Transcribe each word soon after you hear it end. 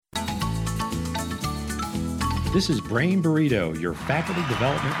This is Brain Burrito, your faculty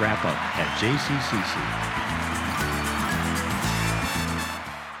development wrap-up at JCCC.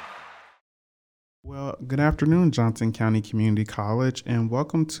 Well, good afternoon, Johnson County Community College, and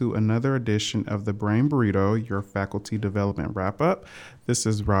welcome to another edition of the Brain Burrito, your faculty development wrap-up. This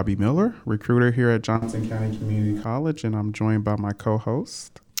is Robbie Miller, recruiter here at Johnson County Community College, and I'm joined by my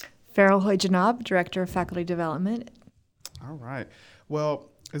co-host, Farrell Hoy-Janab, Director of Faculty Development. All right. Well,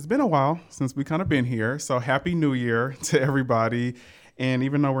 it's been a while since we kind of been here, so Happy New Year to everybody. And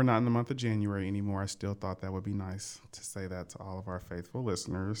even though we're not in the month of January anymore, I still thought that would be nice to say that to all of our faithful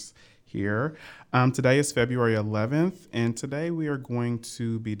listeners here. Today is February 11th, and today we are going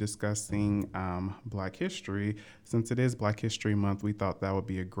to be discussing Black History. Since it is Black History Month, we thought that would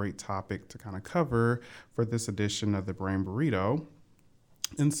be a great topic to kind of cover for this edition of the Brain Burrito.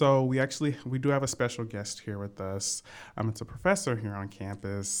 And so we do have a special guest here with us. It's a professor here on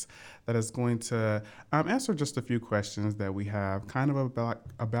campus that is going to answer just a few questions that we have kind of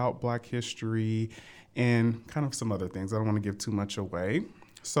about Black history and kind of some other things. I don't want to give too much away.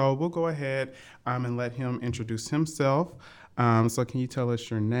 So we'll go ahead and let him introduce himself. So can you tell us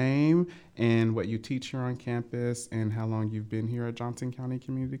your name and what you teach here on campus and how long you've been here at Johnson County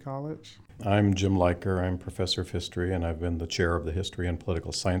Community College? I'm Jim Leiker. I'm professor of history, and I've been the chair of the History and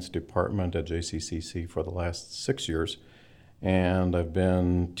Political Science Department at JCCC for the last 6 years. And I've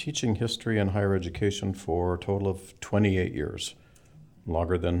been teaching history in higher education for a total of 28 years.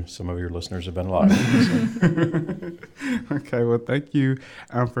 Longer than some of your listeners have been alive. Okay, well, thank you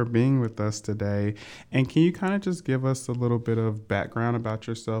for being with us today. And can you kind of just give us a little bit of background about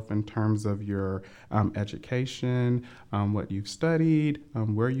yourself in terms of your education, what you've studied,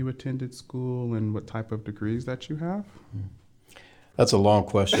 where you attended school, and what type of degrees that you have? That's a long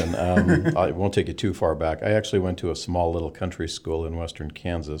question. I won't take you too far back. I actually went to a small little country school in western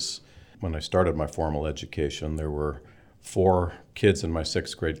Kansas. When I started my formal education, there were 4 kids in my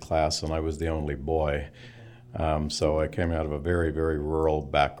 6th grade class, and I was the only boy. So I came out of a very, very rural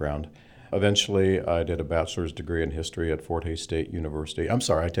background. Eventually, I did a bachelor's degree in history at Fort Hays State University. I'm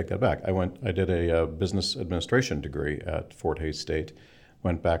sorry, I take that back. I did a business administration degree at Fort Hays State,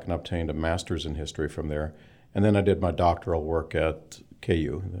 went back and obtained a master's in history from there, and then I did my doctoral work at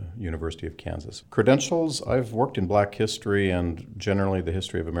KU, the University of Kansas. Credentials, I've worked in Black history and generally the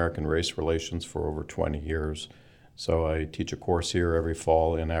history of American race relations for over 20 years. So I teach a course here every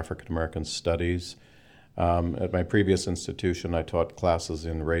fall in African American Studies. At my previous institution, I taught classes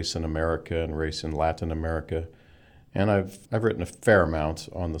in race in America and race in Latin America. And I've written a fair amount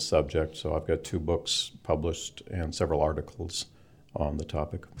on the subject, so I've got 2 books published and several articles on the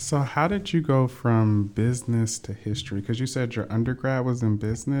topic. So how did you go from business to history? Because you said your undergrad was in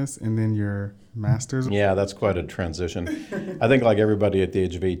business and then your master's. Yeah, that's quite a transition. I think like everybody at the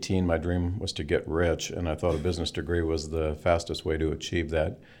age of 18, my dream was to get rich, and I thought a business degree was the fastest way to achieve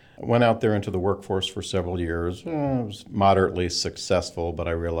that. I went out there into the workforce for several years. I was moderately successful, but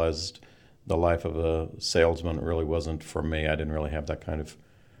I realized the life of a salesman really wasn't for me. I didn't really have that kind of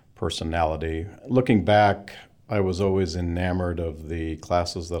personality. Looking back, I was always enamored of the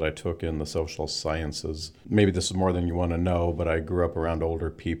classes that I took in the social sciences. Maybe this is more than you want to know, but I grew up around older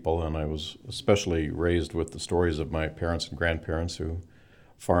people, and I was especially raised with the stories of my parents and grandparents who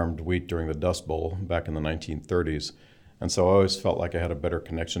farmed wheat during the Dust Bowl back in the 1930s. And so I always felt like I had a better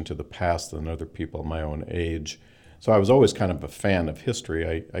connection to the past than other people my own age. So I was always kind of a fan of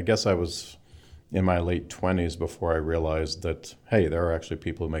history. I guess I was in my late 20s before I realized that, hey, there are actually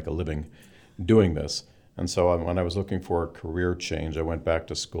people who make a living doing this. And so when I was looking for a career change, I went back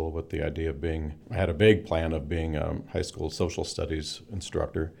to school with the idea of I had a vague plan of being a high school social studies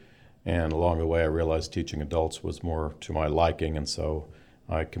instructor. And along the way, I realized teaching adults was more to my liking. And so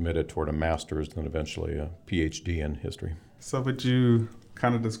I committed toward a master's and eventually a PhD in history. So would you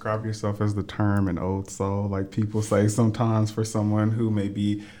kind of describe yourself as the term an old soul, like people say sometimes for someone who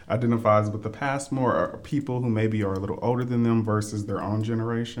maybe identifies with the past more, or people who maybe are a little older than them versus their own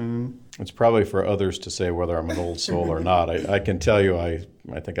generation? It's probably for others to say whether I'm an old soul or not. I can tell you I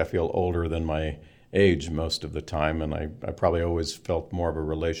think I feel older than my age most of the time, and I probably always felt more of a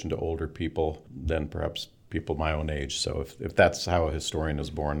relation to older people than perhaps people my own age. So if that's how a historian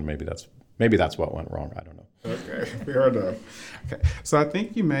is born, maybe that's what went wrong. I don't know. Okay, fair enough. Okay, so I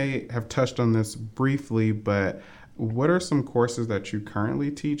think you may have touched on this briefly, but what are some courses that you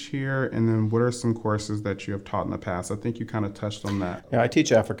currently teach here, and then what are some courses that you have taught in the past? I think you kind of touched on that. Yeah, I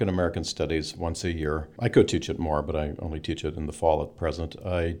teach African American Studies once a year. I could teach it more, but I only teach it in the fall at present.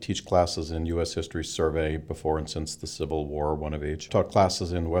 I teach classes in U.S. History Survey before and since the Civil War, one of each. Taught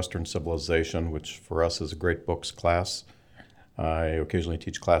classes in Western Civilization, which for us is a great books class. I occasionally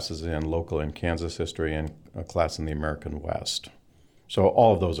teach classes in local and Kansas history and a class in the American West. So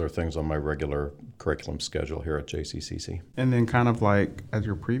all of those are things on my regular curriculum schedule here at JCCC. And then kind of like at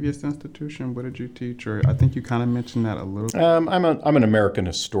your previous institution, what did you teach? Or I think you kind of mentioned that a little bit. I'm an American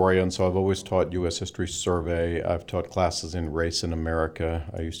historian, so I've always taught U.S. History Survey. I've taught classes in race in America.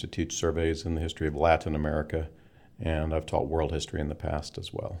 I used to teach surveys in the history of Latin America. And I've taught world history in the past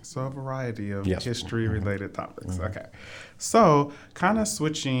as well. So a variety of Yes. history-related topics. Okay. So kind of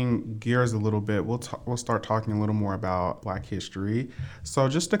switching gears a little bit, we'll start talking a little more about Black history. So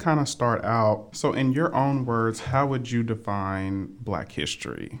just to kind of start out, so in your own words, how would you define Black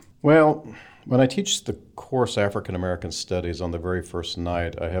history? Well, when I teach the course African American Studies on the very first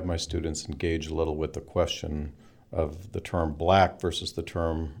night, I have my students engage a little with the question of the term Black versus the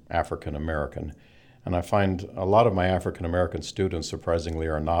term African American. And I find a lot of my African American students, surprisingly,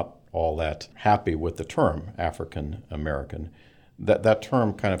 are not all that happy with the term African American. That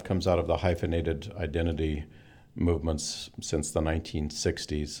term kind of comes out of the hyphenated identity movements since the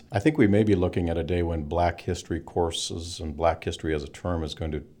 1960s. I think we may be looking at a day when Black history courses and Black history as a term is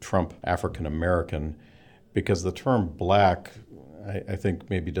going to trump African American, because the term Black, I think,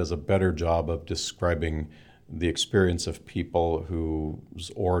 maybe does a better job of describing the experience of people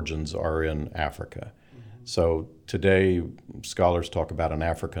whose origins are in Africa. So today, scholars talk about an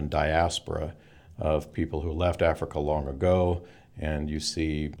African diaspora of people who left Africa long ago, and you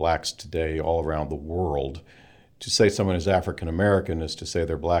see Blacks today all around the world. To say someone is African American is to say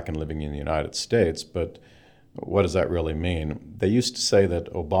they're Black and living in the United States, but what does that really mean? They used to say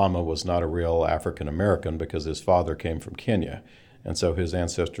that Obama was not a real African American because his father came from Kenya, and so his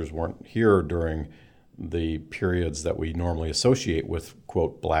ancestors weren't here during the periods that we normally associate with,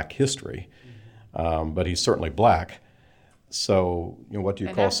 quote, Black history. But he's certainly Black. So, what do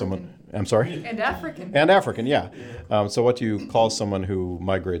you call someone? I'm sorry? And African. And African, yeah. So what do you call someone who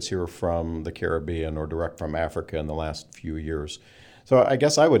migrates here from the Caribbean or direct from Africa in the last few years? So I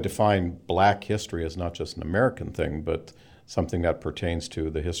guess I would define Black history as not just an American thing, but something that pertains to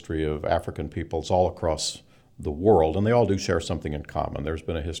the history of African peoples all across the world. And they all do share something in common. There's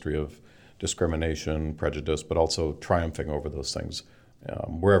been a history of discrimination, prejudice, but also triumphing over those things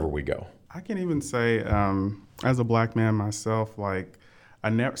wherever we go. I can even say, as a Black man myself, like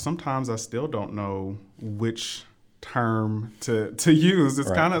sometimes I still don't know which term to use. It's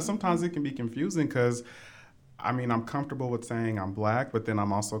Right. kind of, sometimes it can be confusing because, I mean, I'm comfortable with saying I'm Black, but then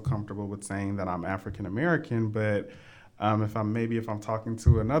I'm also comfortable with saying that I'm African American. But if I'm talking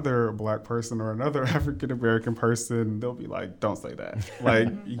to another Black person or another African American person, they'll be like, "Don't say that. Like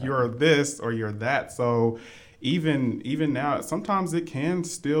you're this or you're that." So even now, sometimes it can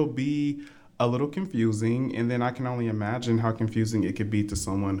still be a little confusing, and then I can only imagine how confusing it could be to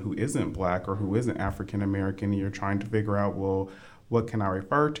someone who isn't Black or who isn't African American. You're trying to figure out, well, what can I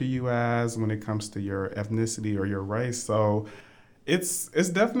refer to you as when it comes to your ethnicity or your race? So it's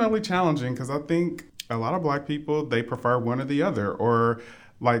definitely challenging because I think a lot of Black people, they prefer one or the other, or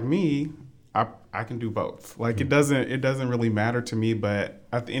like me, I can do both. Like it doesn't really matter to me, but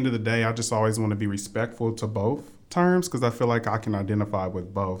at the end of the day, I just always want to be respectful to both terms because I feel like I can identify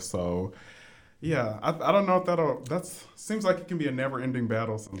with both. So yeah, I don't know if that seems like it can be a never-ending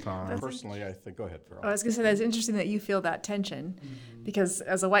battle sometimes. Personally, I think, go ahead, Farrell. I was going to say that's interesting that you feel that tension because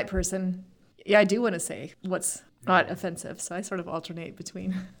as a white person, yeah, I do want to say what's not offensive. So I sort of alternate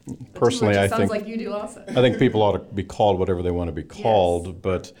between the Personally, two, I which sounds think like you do also. I think people ought to be called whatever they want to be called, Yes.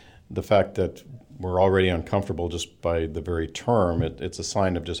 but the fact that we're already uncomfortable just by the very term, it's a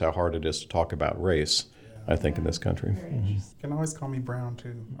sign of just how hard it is to talk about race, I think, in this country. You can always call me Brown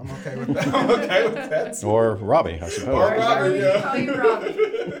too. I'm okay with that. I'm okay with that too. Or Robbie, I suppose. Or Robbie, yeah. Call you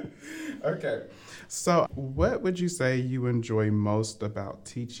Robbie. Okay. So what would you say you enjoy most about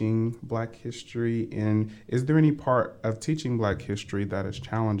teaching Black history? And is there any part of teaching Black history that is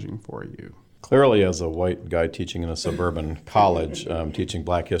challenging for you? Clearly, as a white guy teaching in a suburban college, teaching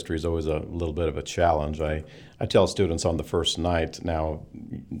Black history is always a little bit of a challenge. I tell students on the first night, now,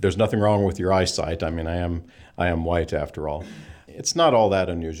 there's nothing wrong with your eyesight. I mean, I am white after all. It's not all that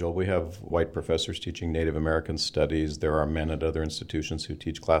unusual. We have white professors teaching Native American studies. There are men at other institutions who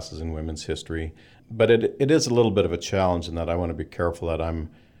teach classes in women's history. But it is a little bit of a challenge in that I want to be careful that I'm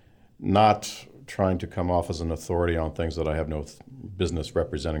not trying to come off as an authority on things that I have no business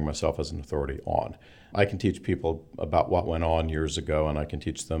representing myself as an authority on. I can teach people about what went on years ago, and I can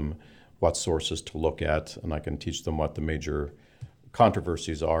teach them what sources to look at, and I can teach them what the major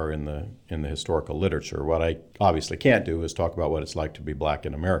controversies are in the historical literature. What I obviously can't do is talk about what it's like to be Black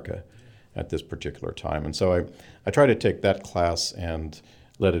in America at this particular time. And so I try to take that class and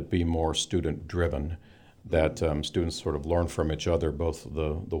let it be more student-driven. that students sort of learn from each other, both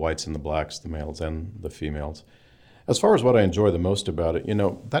the whites and the blacks, the males and the females. As far as what I enjoy the most about it,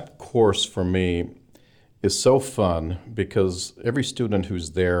 that course for me is so fun because every student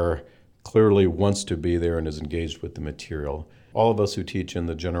who's there clearly wants to be there and is engaged with the material. All of us who teach in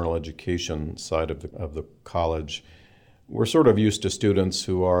the general education side of the college, we're sort of used to students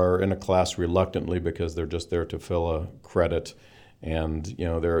who are in a class reluctantly because they're just there to fill a credit, and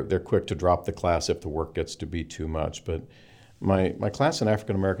they're quick to drop the class if the work gets to be too much. But my class in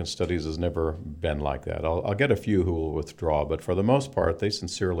African American Studies has never been like that. I'll get a few who will withdraw, but for the most part, they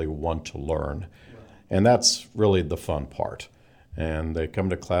sincerely want to learn. And that's really the fun part. And they come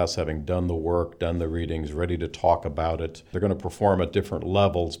to class having done the work, done the readings, ready to talk about it. They're going to perform at different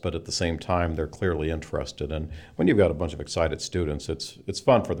levels, but at the same time, they're clearly interested. And when you've got a bunch of excited students, it's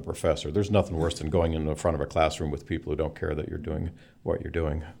fun for the professor. There's nothing worse than going in the front of a classroom with people who don't care that you're doing what you're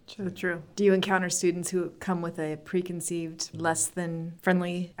doing. True. Do you encounter students who come with a preconceived, less than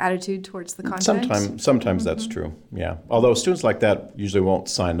friendly attitude towards the content? Sometimes that's true, yeah. Although students like that usually won't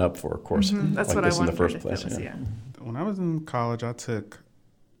sign up for a course That's like what this I in the wondered first if place. that was, yeah. When I was in college, I took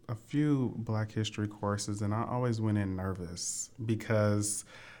a few Black history courses, and I always went in nervous because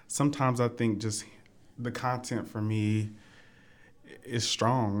sometimes I think just the content for me is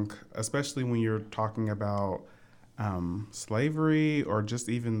strong, especially when you're talking about slavery or just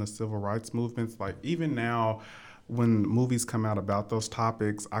even the civil rights movements. Like even now, when movies come out about those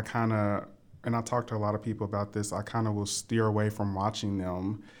topics, I talk to a lot of people about this, I kind of will steer away from watching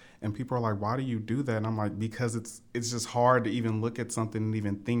them. And people are like, why do you do that? And I'm like, because it's just hard to even look at something and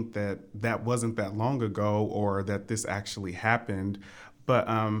even think that wasn't that long ago or that this actually happened. But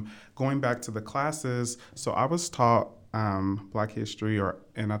going back to the classes, so I was taught Black history,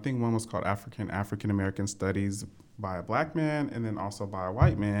 and I think one was called African American Studies by a Black man and then also by a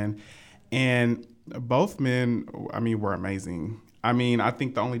white man. And both men, were amazing. I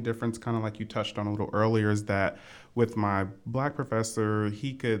think the only difference, kind of like you touched on a little earlier, is that with my Black professor,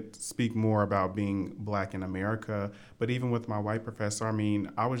 he could speak more about being Black in America. But even with my white professor,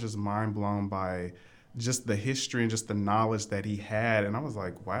 I was just mind blown by just the history and just the knowledge that he had. And I was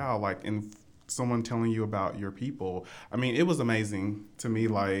like, wow, and someone telling you about your people. It was amazing to me.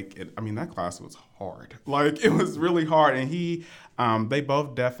 That class was hard. It was really hard. And they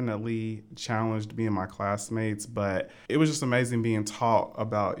both definitely challenged me and my classmates, but it was just amazing being taught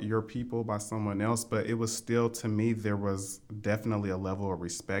about your people by someone else. But it was still, to me, there was definitely a level of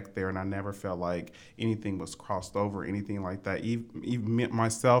respect there. And I never felt like anything was crossed over, anything like that. Even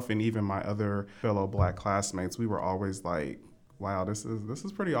myself and even my other fellow Black classmates, we were always like, wow, this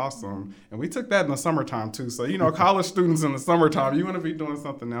is pretty awesome. And we took that in the summertime too. So, college students in the summertime, you want to be doing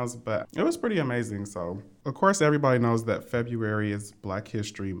something else, but it was pretty amazing. So, of course, everybody knows that February is Black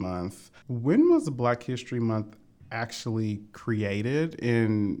History Month. When was Black History Month actually created?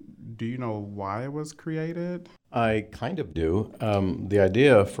 And do you know why it was created? I kind of do. The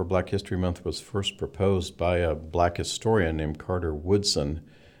idea for Black History Month was first proposed by a Black historian named Carter Woodson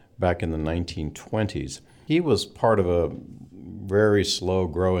back in the 1920s. He was part of a very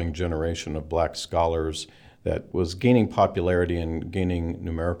slow-growing generation of Black scholars that was gaining popularity and gaining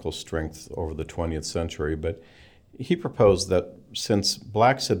numerical strength over the 20th century. But he proposed that since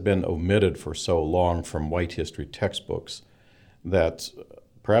Blacks had been omitted for so long from white history textbooks, that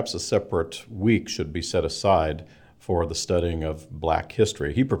perhaps a separate week should be set aside for the studying of Black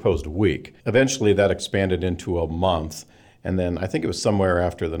history. He proposed a week. Eventually, that expanded into a month. And then I think it was somewhere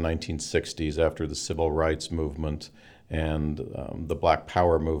after the 1960s, after the Civil Rights Movement and the Black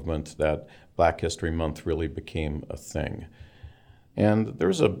Power movement, that Black History Month really became a thing. And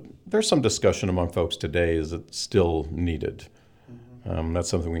there's some discussion among folks today, is it still needed? That's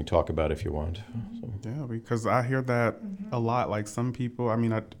something we can talk about if you want. So. Yeah, because I hear that a lot. Like some people,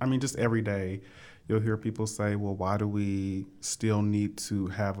 just every day, you'll hear people say, well, why do we still need to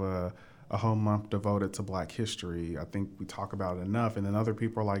have a whole month devoted to Black history? I think we talk about it enough. And then other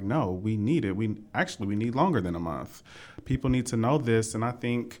people are like, no, we need it. We need longer than a month. People need to know this. And I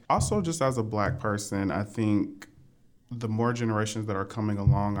think also just as a Black person, I think the more generations that are coming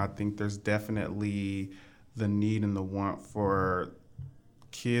along, I think there's definitely the need and the want for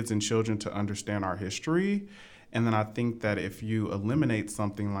kids and children to understand our history. And then I think that if you eliminate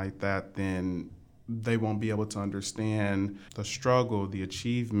something like that, then they won't be able to understand the struggle, the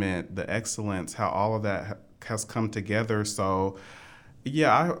achievement, the excellence, how all of that has come together. So,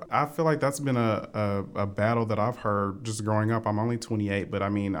 yeah, I feel like that's been a battle that I've heard just growing up. I'm only 28, but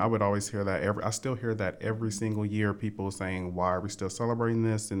I would always hear that. I still hear that every single year, people saying, why are we still celebrating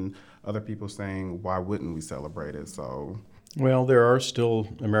this? And other people saying, why wouldn't we celebrate it? So, well, there are still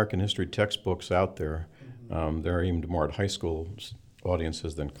American history textbooks out there. They're aimed more at high school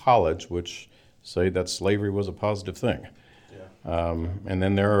audiences than college, which say that slavery was a positive thing. And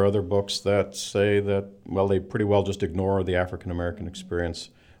then there are other books that say that, well, they pretty well just ignore the African American experience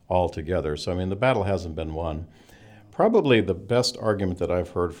altogether. So, I mean, the battle hasn't been won. Probably the best argument that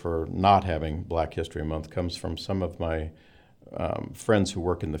I've heard for not having Black History Month comes from some of my friends who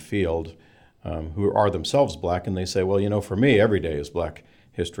work in the field who are themselves Black, and they say, well, you know, for me, every day is Black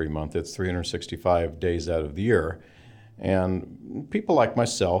History Month. It's 365 days out of the year. And people like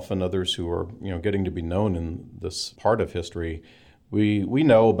myself and others who are, you know, getting to be known in this part of history, we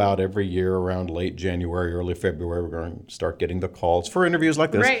know about every year around late January, early February, we're going to start getting the calls for interviews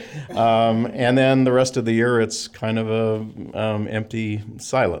like this. Right. And then the rest of the year, it's kind of a empty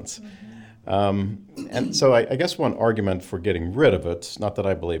silence. And so I guess one argument for getting rid of it, not that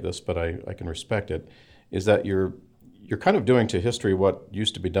I believe this, but I can respect it, is that you're kind of doing to history what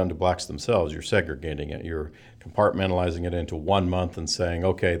used to be done to blacks themselves. You're segregating it. You're compartmentalizing it into 1 month and saying,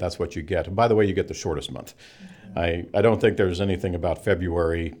 okay, that's what you get. And by the way, you get the shortest month. I don't think there's anything about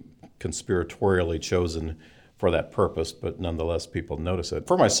February conspiratorially chosen for that purpose, but nonetheless, people notice it.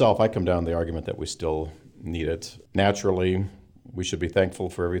 For myself, I come down to the argument that we still need it. Naturally, we should be thankful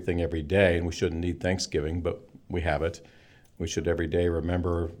for everything every day, and we shouldn't need Thanksgiving, but we have it. We should every day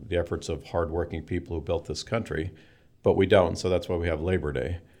remember the efforts of hardworking people who built this country, but we don't, so that's why we have Labor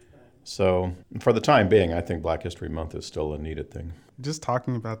Day. So for the time being, I think Black History Month is still a needed thing. Just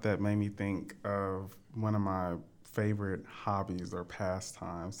talking about that made me think of one of my favorite hobbies or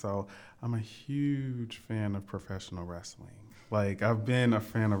pastimes. So I'm a huge fan of professional wrestling. Like, I've been a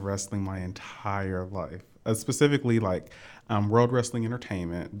fan of wrestling my entire life. Specifically, like World Wrestling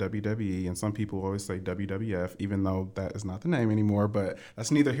Entertainment, WWE, and some people always say WWF, even though that is not the name anymore, but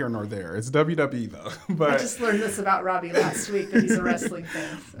that's neither here nor there. It's WWE, though. But I just learned this about Robbie last week, that he's a wrestling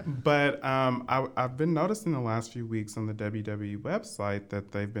fan. So. But I've been noticing the last few weeks on the WWE website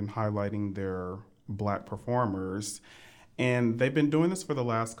that they've been highlighting their Black performers. And they've been doing this for the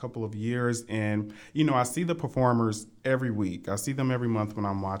last couple of years. And, you know, I see the performers every week. I see them every month when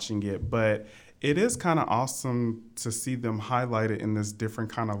I'm watching it. But it is kind of awesome to see them highlighted in this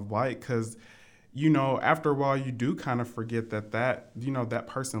different kind of light because, you know, after a while, you do kind of forget that you know, that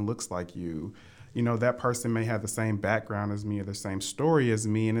person looks like you. You know, that person may have the same background as me or the same story as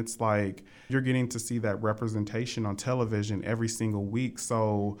me. And it's like you're getting to see that representation on television every single week.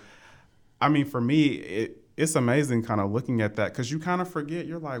 So, I mean, for me, it's amazing kind of looking at that because you kind of forget,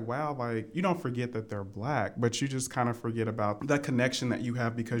 you're like, wow, like you don't forget that they're Black, but you just kind of forget about that connection that you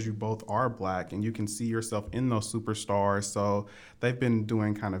have because you both are Black and you can see yourself in those superstars. So they've been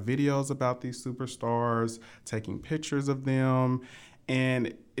doing kind of videos about these superstars, taking pictures of them.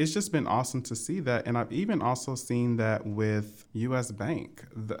 And it's just been awesome to see that. And I've even also seen that with U.S. Bank,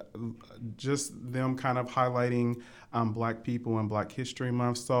 just them kind of highlighting Black people and Black History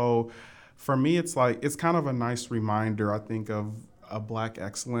Month. So for me, it's like, it's kind of a nice reminder, I think, of a Black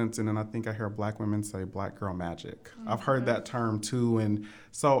excellence. And then I think I hear Black women say Black girl magic. Mm-hmm. I've heard that term too. And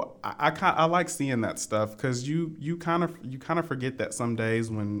so I like seeing that stuff because you kind of forget that some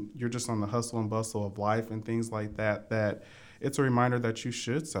days when you're just on the hustle and bustle of life and things like that it's a reminder that you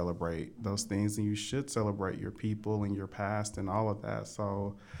should celebrate those things and you should celebrate your people and your past and all of that.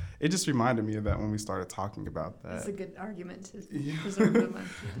 So it just reminded me of that when we started talking about that. That's a good argument to preserve the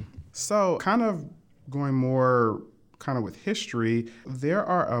month. So kind of going more kind of with history, there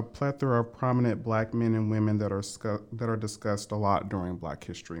are a plethora of prominent Black men and women that are discussed a lot during Black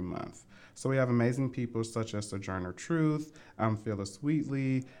History Month. So we have amazing people such as Sojourner Truth, Phyllis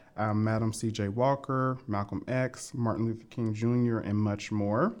Wheatley, Madam C.J. Walker, Malcolm X, Martin Luther King Jr., and much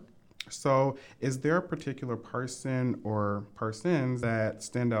more. So is there a particular person or persons that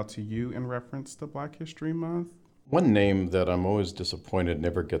stand out to you in reference to Black History Month? One name that I'm always disappointed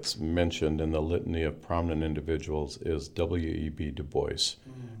never gets mentioned in the litany of prominent individuals is W.E.B. Du Bois,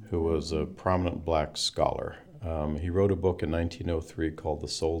 who was a prominent Black scholar. He wrote a book in 1903 called The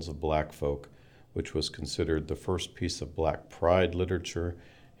Souls of Black Folk, which was considered the first piece of Black pride literature.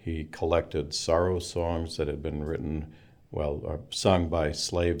 He collected sorrow songs that had been written, sung by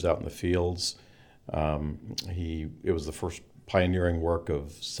slaves out in the fields. It was the first pioneering work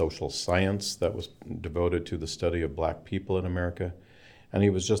of social science that was devoted to the study of Black people in America. And he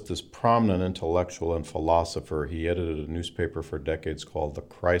was just this prominent intellectual and philosopher. He edited a newspaper for decades called The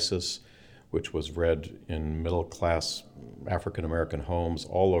Crisis, which was read in middle-class African-American homes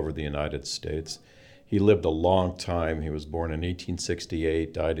all over the United States. He lived a long time. He was born in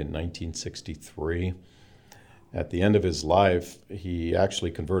 1868, died in 1963. At the end of his life, he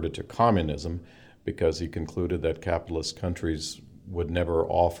actually converted to communism because he concluded that capitalist countries would never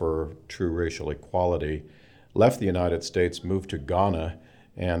offer true racial equality. left the United States, moved to Ghana,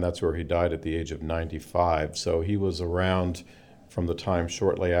 and that's where he died at the age of 95. So he was around from the time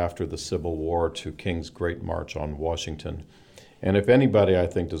shortly after the Civil War to King's Great March on Washington. And if anybody, I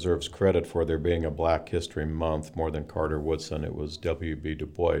think, deserves credit for there being a Black History Month more than Carter Woodson, it was W.B. Du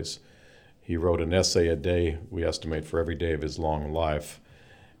Bois. He wrote an essay a day, we estimate, for every day of his long life.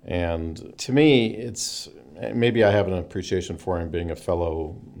 And to me, maybe I have an appreciation for him being a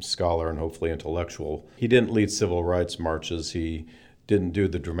fellow scholar and hopefully intellectual. He didn't lead civil rights marches. He didn't do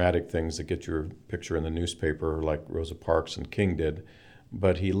the dramatic things that get your picture in the newspaper like Rosa Parks and King did,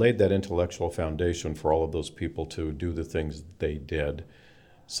 but he laid that intellectual foundation for all of those people to do the things they did.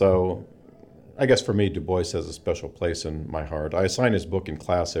 So I guess for me, Du Bois has a special place in my heart. I assign his book in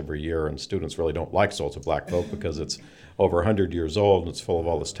class every year, and students really don't like Souls of Black Folk because it's over 100 years old and it's full of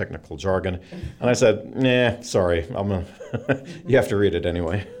all this technical jargon. And I said, nah, sorry, you have to read it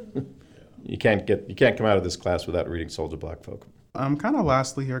anyway. You can't come out of this class without reading Souls of Black Folk. Kind of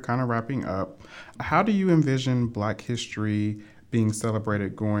lastly here, kind of wrapping up, how do you envision Black history being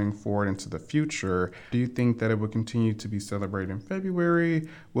celebrated going forward into the future? Do you think that it will continue to be celebrated in February?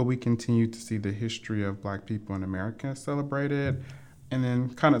 Will we continue to see the history of Black people in America celebrated? And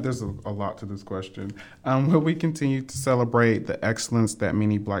then there's a lot to this question. Will we continue to celebrate the excellence that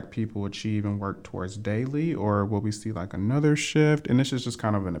many Black people achieve and work towards daily, or will we see like another shift? And this is just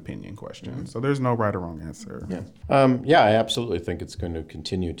kind of an opinion question. Mm-hmm. So there's no right or wrong answer. Yeah, I absolutely think it's going to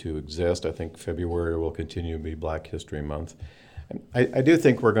continue to exist. I think February will continue to be Black History Month. I do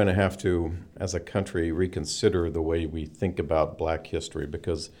think we're going to have to, as a country, reconsider the way we think about Black history,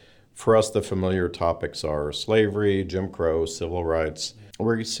 because for us, the familiar topics are slavery, Jim Crow, civil rights.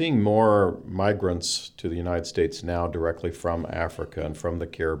 We're seeing more migrants to the United States now directly from Africa and from the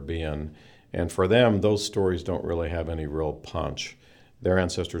Caribbean. And for them, those stories don't really have any real punch. Their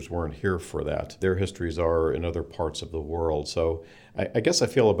ancestors weren't here for that. Their histories are in other parts of the world. So I guess I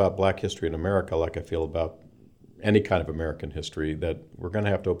feel about Black history in America like I feel about any kind of American history, that we're going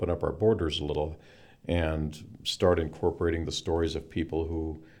to have to open up our borders a little and start incorporating the stories of people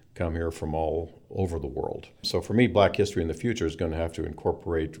who come here from all over the world. So for me, Black history in the future is going to have to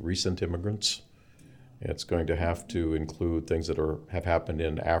incorporate recent immigrants. It's going to have to include things that have happened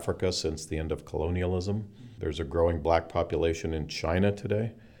in Africa since the end of colonialism. There's a growing Black population in China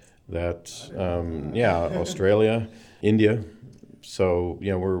today, Australia, India. So,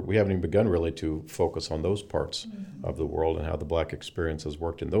 we haven't even begun really to focus on those parts of the world and how the Black experience has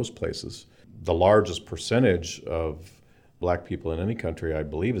worked in those places. The largest percentage of Black people in any country, I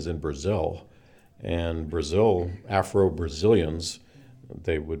believe, is in Brazil. And Brazil, Afro-Brazilians,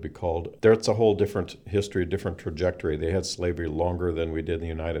 they would be called, it's a whole different history, different trajectory. They had slavery longer than we did in the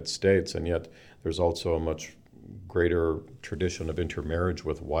United States, and yet there's also a much greater tradition of intermarriage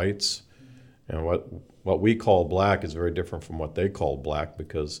with whites. And what we call Black is very different from what they call Black,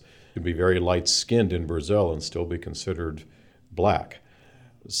 because you can be very light-skinned in Brazil and still be considered Black.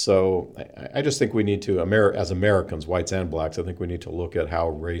 So I just think we need to, as Americans, whites and Blacks, I think we need to look at how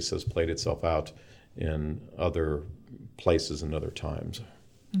race has played itself out in other places and other times.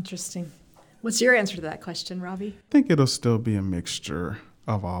 Interesting. What's your answer to that question, Robbie? I think it'll still be a mixture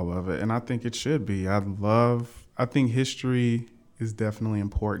of all of it, and I think it should be. I think history is definitely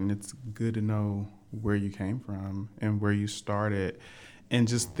important. It's good to know where you came from and where you started, and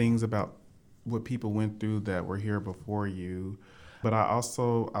just things about what people went through that were here before you. But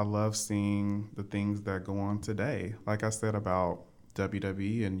I love seeing the things that go on today. Like I said about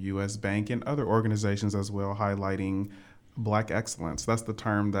WWE and U.S. Bank and other organizations as well, highlighting Black excellence. That's the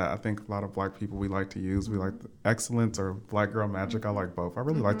term that I think a lot of Black people we like to use. We like excellence or Black girl magic. I like both. I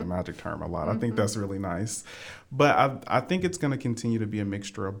really like the magic term a lot. I think that's really nice. But I think it's going to continue to be a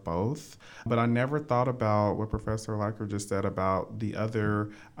mixture of both. But I never thought about what Professor Leiker just said about the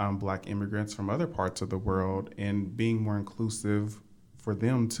other Black immigrants from other parts of the world and being more inclusive for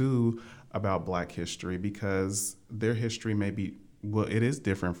them too about Black history, because their history it is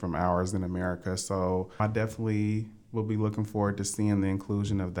different from ours in America. So I definitely will be looking forward to seeing the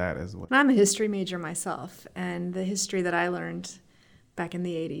inclusion of that as well. I'm a history major myself, and the history that I learned back in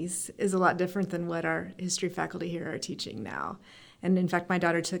the 80s is a lot different than what our history faculty here are teaching now. And in fact, my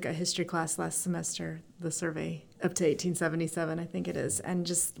daughter took a history class last semester, the survey, up to 1877, I think it is. And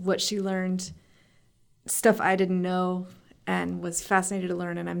just what she learned, stuff I didn't know and was fascinated to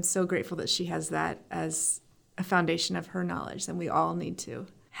learn. And I'm so grateful that she has that as a foundation of her knowledge. And we all need to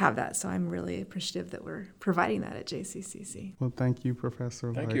have that. So I'm really appreciative that we're providing that at JCCC. Well, thank you,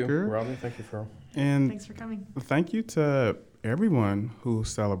 Professor Leiker. Thank you, Robbie. Thank you, Farrell. And thanks for coming. Thank you to everyone who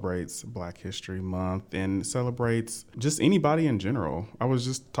celebrates Black History Month and celebrates just anybody in general. I was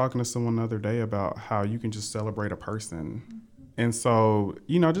just talking to someone the other day about how you can just celebrate a person. And so,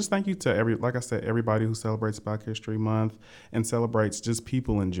 just thank you to like I said, everybody who celebrates Black History Month and celebrates just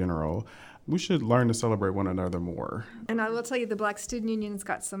people in general. We should learn to celebrate one another more. And I will tell you, the Black Student Union's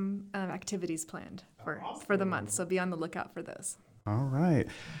got some activities planned for the month, so be on the lookout for those. All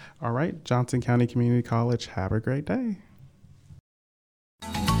right. Johnson County Community College, have a great day.